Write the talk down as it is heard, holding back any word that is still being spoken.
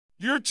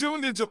You're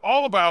tuned into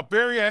All About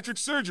Bariatric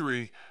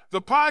Surgery,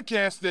 the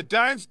podcast that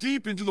dives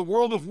deep into the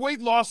world of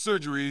weight loss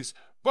surgeries,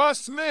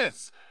 busts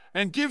myths,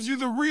 and gives you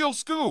the real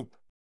scoop.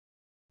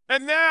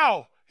 And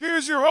now,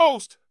 here's your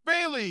host,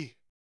 Bailey.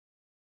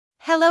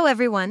 Hello,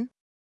 everyone.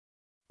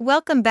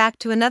 Welcome back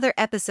to another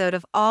episode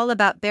of All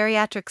About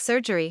Bariatric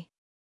Surgery.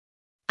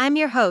 I'm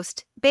your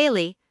host,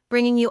 Bailey,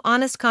 bringing you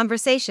honest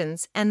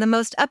conversations and the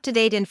most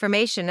up-to-date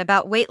information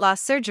about weight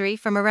loss surgery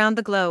from around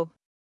the globe.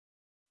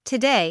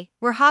 Today,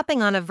 we're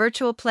hopping on a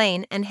virtual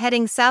plane and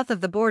heading south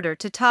of the border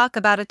to talk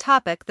about a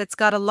topic that's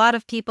got a lot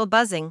of people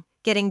buzzing: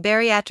 getting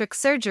bariatric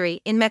surgery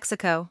in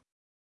Mexico.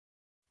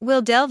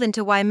 We'll delve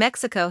into why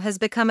Mexico has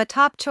become a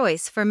top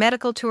choice for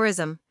medical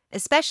tourism,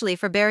 especially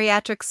for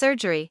bariatric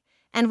surgery,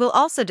 and we'll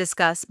also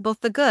discuss both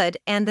the good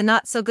and the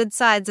not-so-good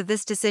sides of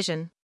this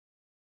decision.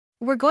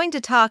 We're going to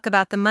talk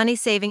about the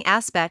money-saving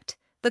aspect,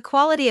 the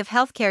quality of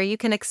healthcare you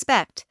can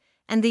expect,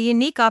 and the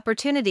unique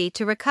opportunity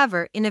to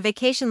recover in a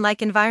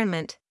vacation-like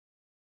environment.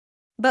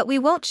 But we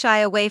won't shy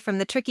away from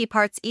the tricky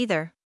parts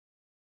either.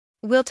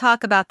 We'll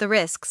talk about the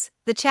risks,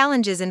 the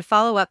challenges in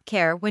follow-up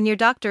care when your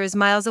doctor is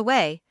miles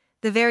away,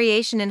 the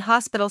variation in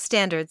hospital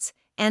standards,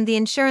 and the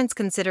insurance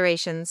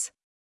considerations.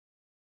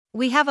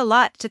 We have a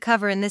lot to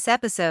cover in this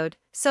episode,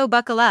 so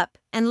buckle up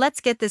and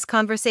let's get this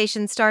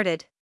conversation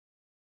started.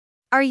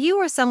 Are you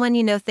or someone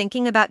you know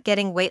thinking about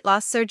getting weight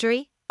loss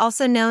surgery,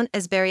 also known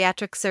as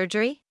bariatric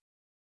surgery?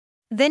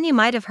 Then you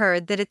might have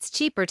heard that it's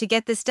cheaper to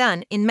get this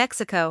done in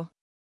Mexico.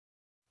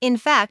 In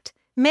fact,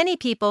 many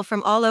people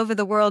from all over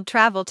the world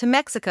travel to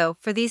Mexico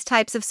for these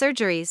types of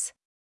surgeries.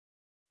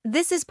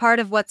 This is part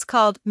of what's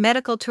called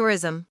medical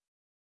tourism.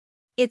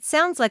 It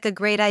sounds like a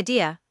great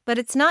idea, but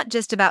it's not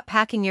just about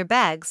packing your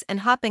bags and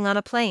hopping on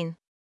a plane.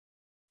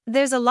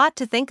 There's a lot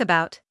to think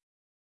about.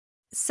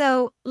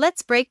 So,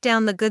 let's break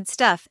down the good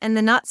stuff and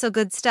the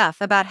not-so-good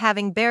stuff about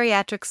having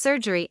bariatric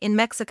surgery in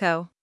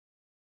Mexico.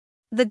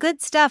 The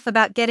good stuff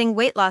about getting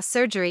weight loss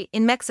surgery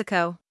in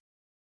Mexico.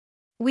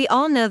 We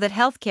all know that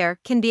healthcare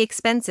can be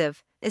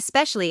expensive,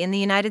 especially in the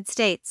United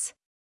States.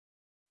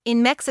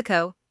 In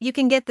Mexico, you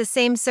can get the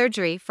same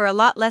surgery for a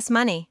lot less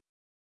money.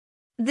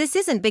 This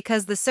isn't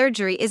because the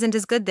surgery isn't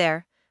as good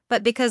there,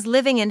 but because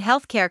living and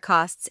healthcare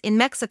costs in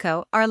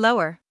Mexico are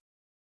lower.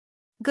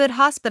 Good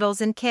hospitals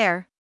and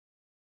care.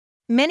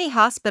 Many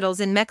hospitals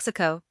in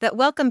Mexico that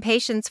welcome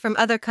patients from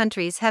other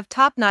countries have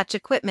top-notch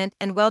equipment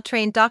and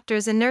well-trained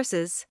doctors and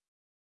nurses.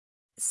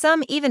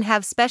 Some even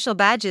have special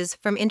badges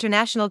from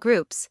international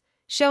groups,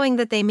 showing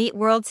that they meet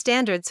world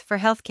standards for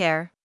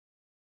healthcare.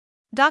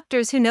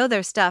 Doctors who know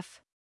their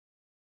stuff.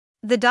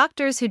 The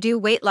doctors who do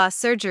weight loss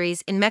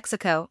surgeries in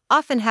Mexico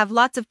often have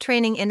lots of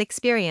training and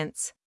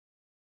experience.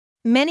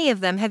 Many of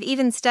them have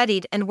even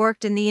studied and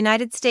worked in the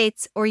United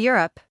States or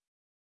Europe.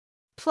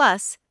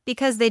 Plus,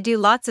 because they do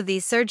lots of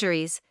these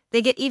surgeries,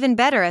 they get even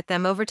better at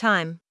them over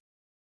time.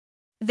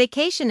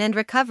 Vacation and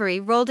recovery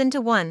rolled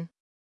into one.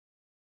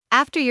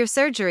 After your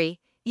surgery,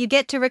 you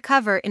get to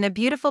recover in a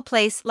beautiful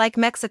place like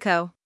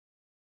Mexico.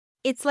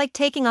 It's like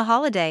taking a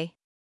holiday.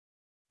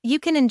 You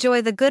can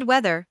enjoy the good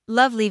weather,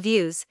 lovely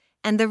views,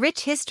 and the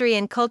rich history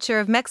and culture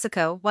of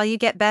Mexico while you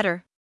get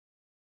better.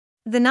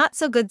 The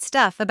not-so-good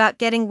stuff about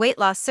getting weight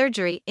loss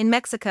surgery in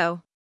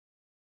Mexico.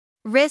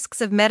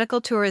 Risks of medical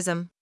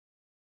tourism.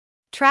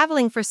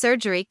 Traveling for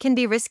surgery can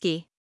be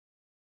risky.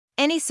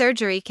 Any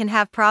surgery can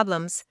have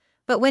problems,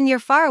 but when you're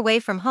far away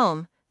from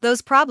home,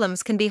 those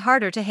problems can be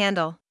harder to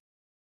handle.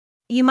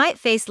 You might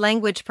face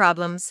language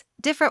problems,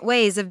 different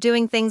ways of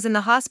doing things in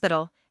the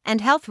hospital, and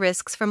health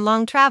risks from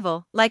long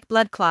travel, like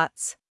blood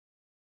clots.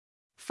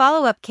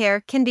 Follow-up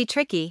care can be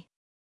tricky.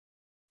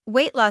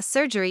 Weight loss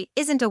surgery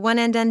isn't a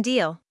one-and-done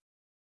deal.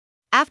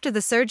 After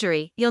the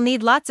surgery, you'll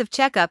need lots of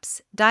checkups,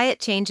 diet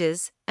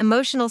changes,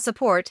 emotional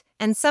support,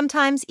 and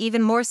sometimes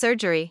even more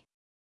surgery.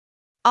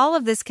 All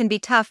of this can be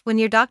tough when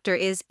your doctor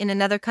is in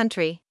another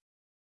country.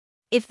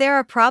 If there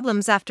are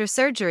problems after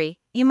surgery,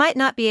 you might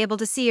not be able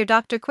to see your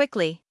doctor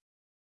quickly.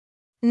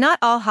 Not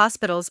all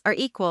hospitals are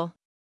equal.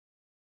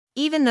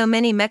 Even though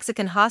many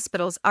Mexican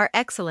hospitals are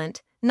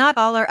excellent, not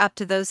all are up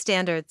to those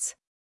standards.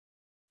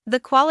 The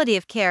quality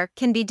of care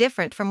can be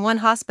different from one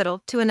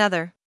hospital to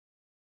another.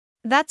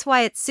 That's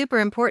why it's super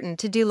important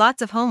to do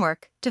lots of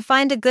homework to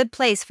find a good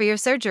place for your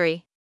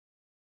surgery.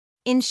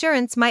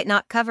 Insurance might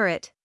not cover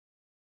it.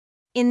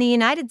 In the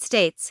United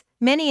States,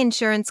 many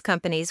insurance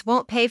companies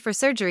won't pay for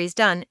surgeries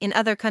done in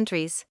other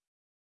countries.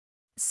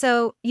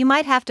 So, you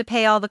might have to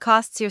pay all the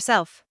costs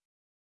yourself.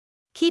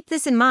 Keep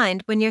this in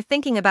mind when you're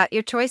thinking about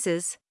your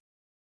choices.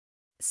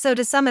 So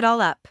to sum it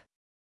all up,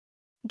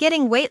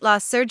 getting weight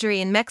loss surgery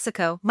in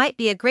Mexico might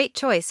be a great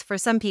choice for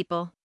some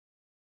people.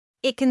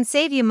 It can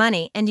save you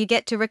money and you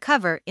get to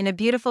recover in a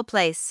beautiful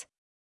place.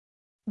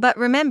 But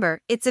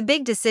remember, it's a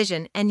big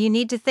decision and you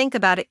need to think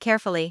about it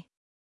carefully.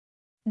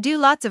 Do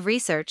lots of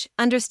research,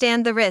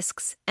 understand the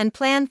risks, and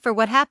plan for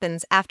what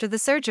happens after the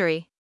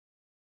surgery.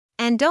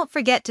 And don't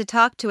forget to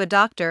talk to a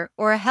doctor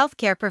or a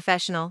healthcare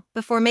professional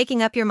before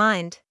making up your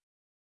mind.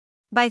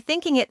 By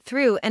thinking it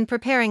through and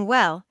preparing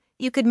well,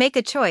 you could make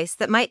a choice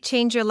that might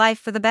change your life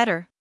for the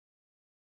better.